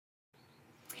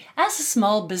As a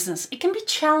small business, it can be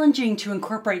challenging to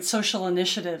incorporate social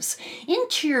initiatives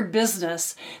into your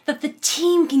business that the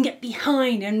team can get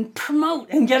behind and promote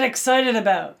and get excited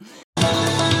about.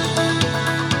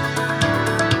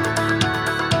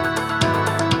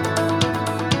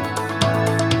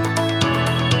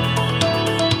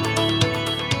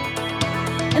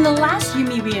 In the last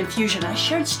YuMeWe Infusion, I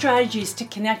shared strategies to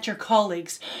connect your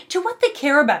colleagues to what they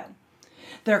care about,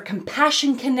 their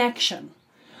compassion connection.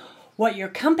 What your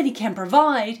company can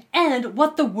provide and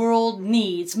what the world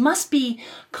needs must be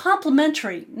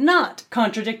complementary, not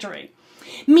contradictory.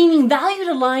 Meaning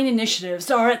value-aligned initiatives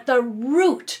are at the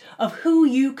root of who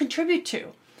you contribute to.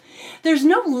 There's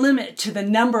no limit to the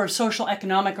number of social,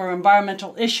 economic, or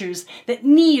environmental issues that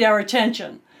need our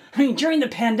attention. During the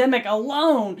pandemic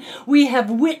alone, we have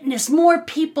witnessed more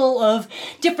people of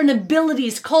different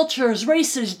abilities, cultures,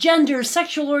 races, genders,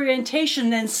 sexual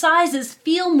orientation, and sizes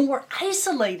feel more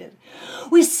isolated.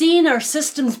 We've seen our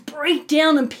systems break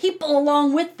down and people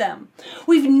along with them.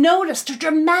 We've noticed a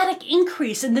dramatic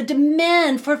increase in the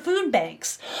demand for food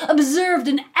banks, observed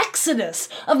an exodus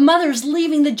of mothers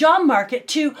leaving the job market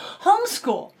to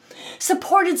homeschool,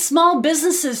 supported small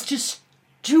businesses to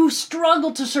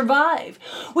struggle to survive.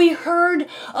 We heard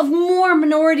of more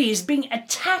minorities being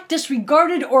attacked,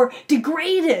 disregarded, or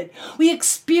degraded. We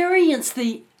experienced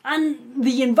the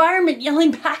environment yelling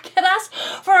back at us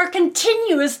for our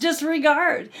continuous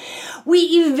disregard. We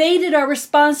evaded our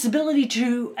responsibility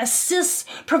to assist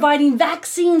providing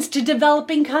vaccines to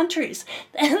developing countries.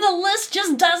 And the list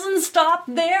just doesn't stop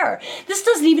there. This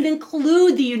doesn't even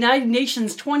include the United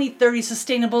Nations 2030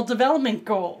 Sustainable Development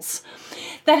Goals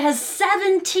that has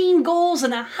 17 goals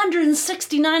and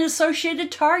 169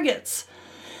 associated targets.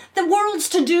 The world's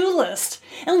to-do list,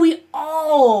 and we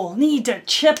all need to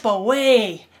chip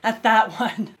away at that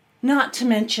one. Not to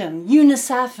mention,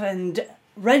 UNICEF and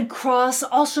Red Cross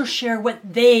also share what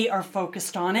they are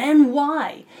focused on and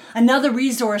why. Another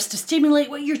resource to stimulate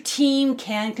what your team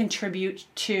can contribute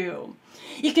to.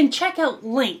 You can check out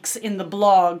links in the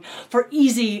blog for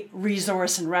easy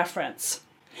resource and reference.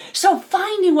 So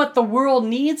finding what the world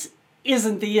needs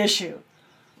isn't the issue.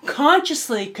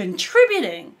 Consciously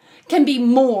contributing can be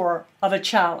more of a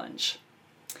challenge.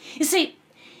 You see,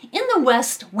 in the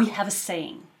West, we have a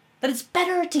saying that it's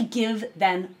better to give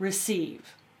than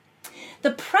receive.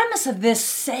 The premise of this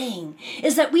saying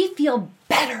is that we feel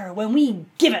better when we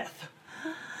giveth.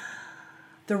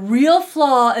 The real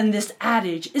flaw in this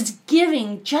adage is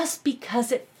giving just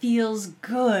because it feels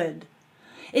good.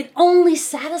 It only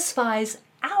satisfies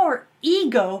our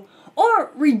ego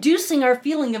or reducing our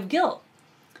feeling of guilt.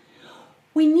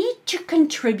 We need to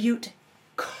contribute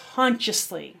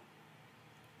consciously.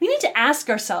 We need to ask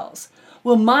ourselves,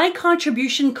 will my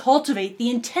contribution cultivate the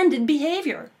intended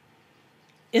behavior?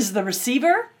 Is the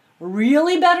receiver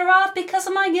really better off because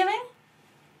of my giving?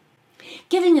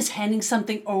 Giving is handing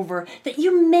something over that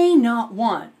you may not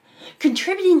want.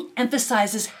 Contributing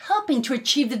emphasizes helping to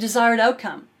achieve the desired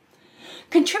outcome.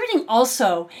 Contributing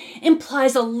also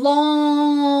implies a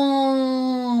long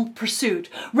pursuit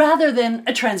rather than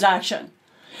a transaction.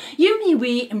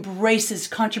 YuMeWe embraces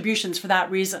contributions for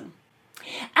that reason.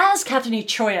 As Kathleen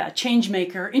Choya,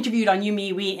 changemaker, interviewed on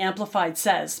YuMeWe Amplified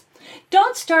says,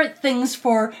 don't start things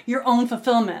for your own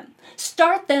fulfillment.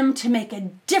 Start them to make a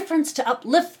difference to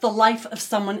uplift the life of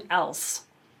someone else.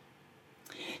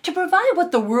 To provide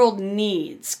what the world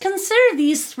needs, consider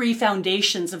these 3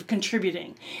 foundations of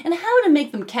contributing and how to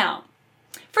make them count.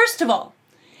 First of all,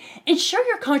 ensure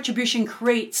your contribution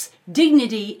creates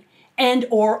dignity and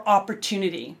or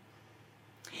opportunity.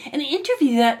 An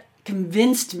interview that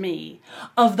convinced me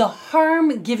of the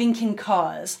harm giving can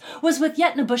cause was with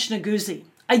Yetnebush Nguzi,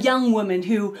 a young woman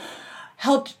who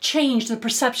helped change the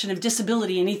perception of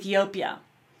disability in Ethiopia.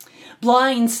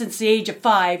 Blind since the age of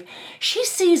 5, she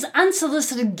sees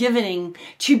unsolicited giving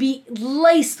to be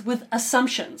laced with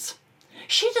assumptions.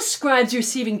 She describes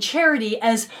receiving charity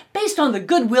as based on the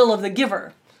goodwill of the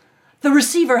giver. The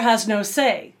receiver has no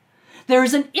say. There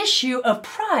is an issue of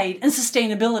pride and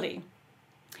sustainability.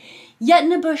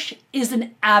 Yetnebush is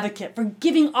an advocate for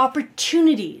giving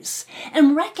opportunities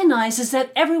and recognizes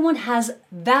that everyone has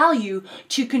value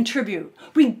to contribute,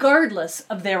 regardless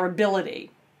of their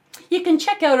ability. You can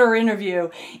check out our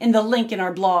interview in the link in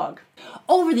our blog.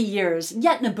 Over the years,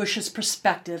 Yetnebush's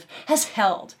perspective has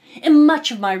held in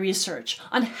much of my research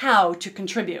on how to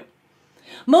contribute.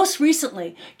 Most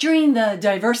recently, during the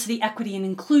Diversity, Equity, and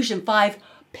Inclusion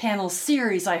 5-panel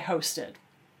series I hosted.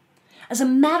 As a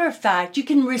matter of fact, you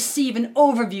can receive an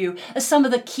overview of some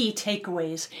of the key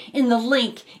takeaways in the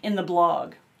link in the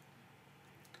blog.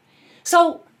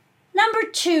 So, number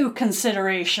 2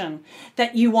 consideration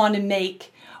that you want to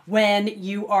make when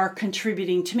you are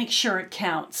contributing to make sure it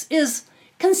counts is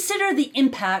consider the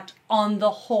impact on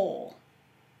the whole.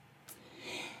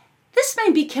 This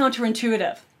may be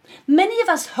counterintuitive. Many of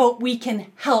us hope we can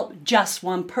help just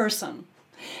one person.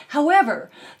 However,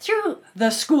 through the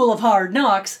School of Hard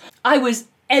Knocks, I was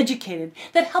educated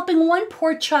that helping one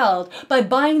poor child by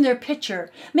buying their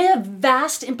picture may have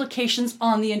vast implications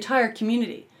on the entire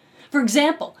community. For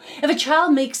example, if a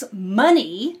child makes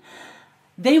money,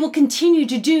 they will continue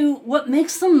to do what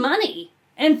makes them money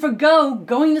and forgo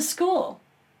going to school.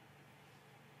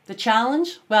 The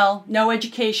challenge? Well, no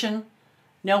education,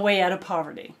 no way out of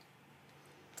poverty.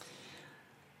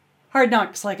 Hard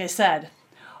Knocks, like I said.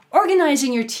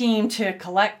 Organizing your team to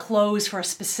collect clothes for a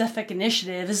specific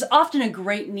initiative is often a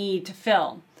great need to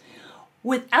fill.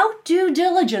 Without due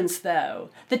diligence, though,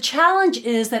 the challenge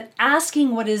is that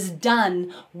asking what is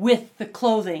done with the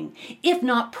clothing, if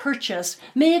not purchased,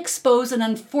 may expose an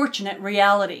unfortunate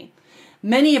reality.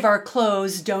 Many of our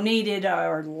clothes donated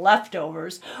or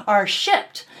leftovers are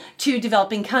shipped to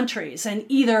developing countries and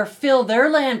either fill their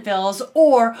landfills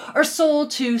or are sold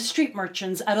to street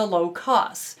merchants at a low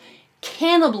cost,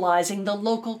 cannibalizing the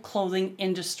local clothing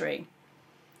industry.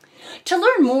 To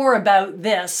learn more about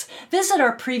this, visit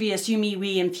our previous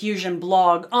YuMeWe Infusion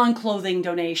blog on clothing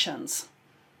donations.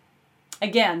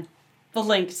 Again, the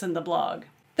link's in the blog.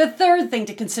 The third thing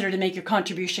to consider to make your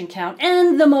contribution count,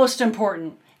 and the most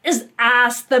important, is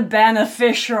ask the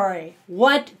beneficiary,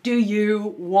 what do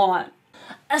you want?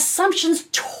 Assumptions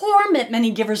torment many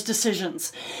givers'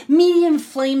 decisions.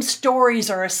 Media-inflamed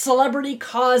stories or celebrity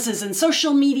causes and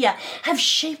social media have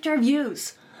shaped our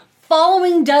views.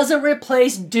 Following doesn't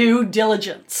replace due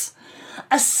diligence.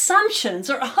 Assumptions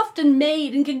are often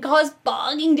made and can cause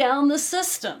bogging down the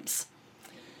systems.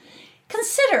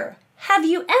 Consider, have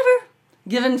you ever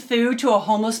given food to a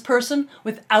homeless person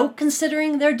without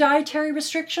considering their dietary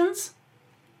restrictions?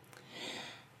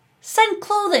 Send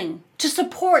clothing to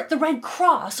support the Red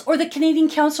Cross or the Canadian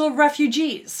Council of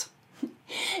Refugees.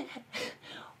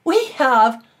 We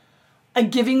have a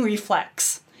giving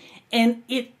reflex, and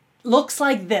it looks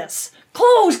like this.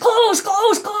 Close, close,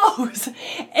 close, close.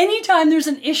 Anytime there's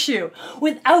an issue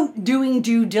without doing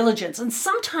due diligence. And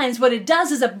sometimes what it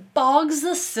does is it bogs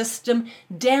the system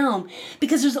down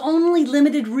because there's only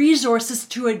limited resources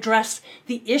to address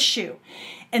the issue.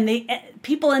 And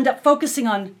people end up focusing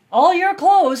on all your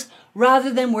clothes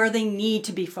rather than where they need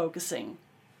to be focusing.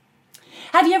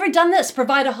 Have you ever done this?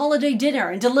 Provide a holiday dinner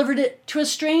and delivered it to a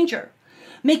stranger,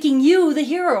 making you the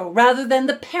hero rather than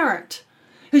the parent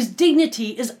whose dignity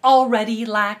is already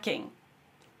lacking?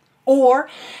 Or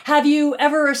have you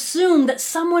ever assumed that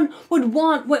someone would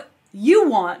want what you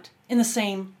want in the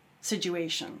same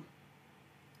situation?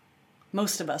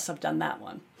 Most of us have done that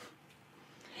one.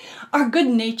 Our good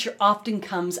nature often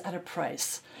comes at a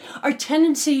price. Our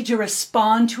tendency to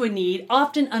respond to a need,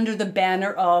 often under the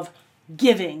banner of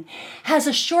giving, has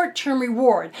a short-term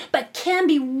reward, but can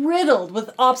be riddled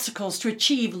with obstacles to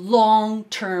achieve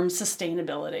long-term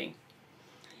sustainability.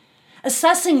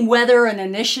 Assessing whether an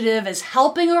initiative is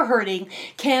helping or hurting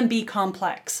can be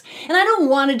complex. And I don't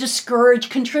want to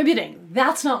discourage contributing.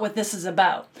 That's not what this is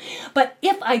about. But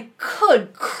if I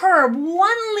could curb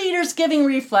one leader's giving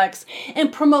reflex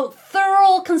and promote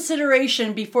thorough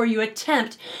consideration before you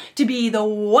attempt to be the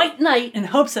white knight in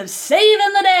hopes of saving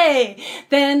the day,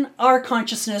 then our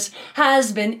consciousness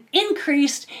has been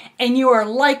increased and you are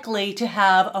likely to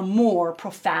have a more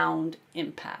profound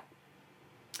impact.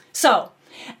 So,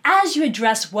 as you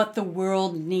address what the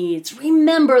world needs,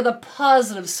 remember the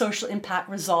positive social impact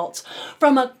results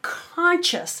from a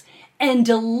conscious and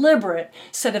deliberate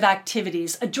set of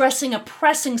activities addressing a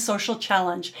pressing social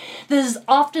challenge that is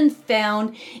often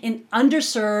found in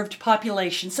underserved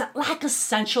populations that lack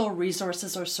essential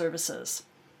resources or services.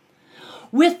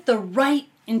 With the right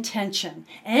intention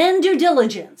and due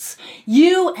diligence,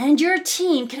 you and your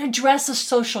team can address a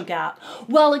social gap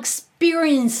while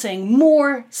experiencing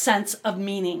more sense of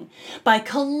meaning by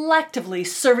collectively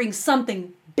serving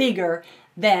something bigger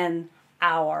than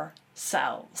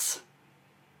ourselves.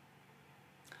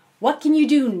 What can you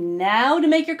do now to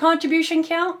make your contribution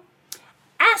count?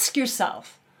 Ask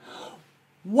yourself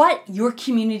what your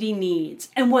community needs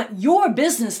and what your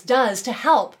business does to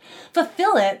help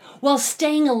fulfill it while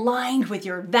staying aligned with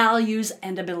your values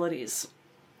and abilities.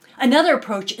 Another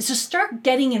approach is to start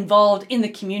getting involved in the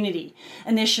community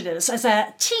initiatives as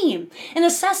a team and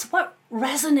assess what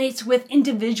resonates with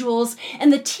individuals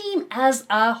and the team as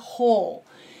a whole.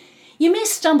 You may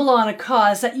stumble on a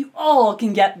cause that you all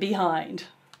can get behind.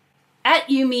 At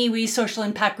YouMeWe Social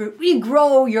Impact Group, we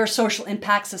grow your social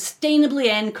impact sustainably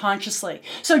and consciously.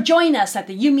 So join us at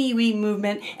the YouMeWe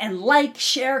movement and like,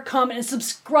 share, comment, and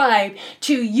subscribe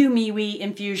to YouMeWe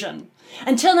Infusion.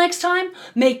 Until next time,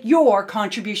 make your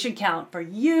contribution count for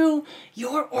you,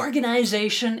 your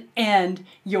organization, and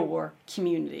your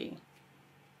community.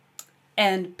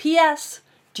 And P.S.,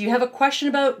 do you have a question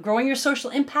about growing your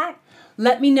social impact?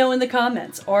 Let me know in the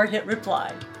comments or hit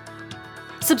reply.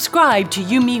 Subscribe to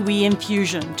YouMeWe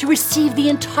Infusion to receive the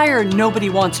entire Nobody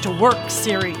Wants to Work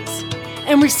series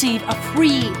and receive a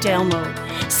free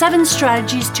download, 7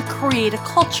 strategies to create a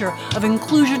culture of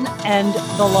inclusion and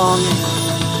belonging.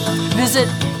 Visit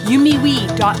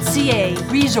youmewe.ca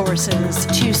resources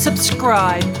to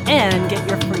subscribe and get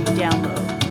your free download.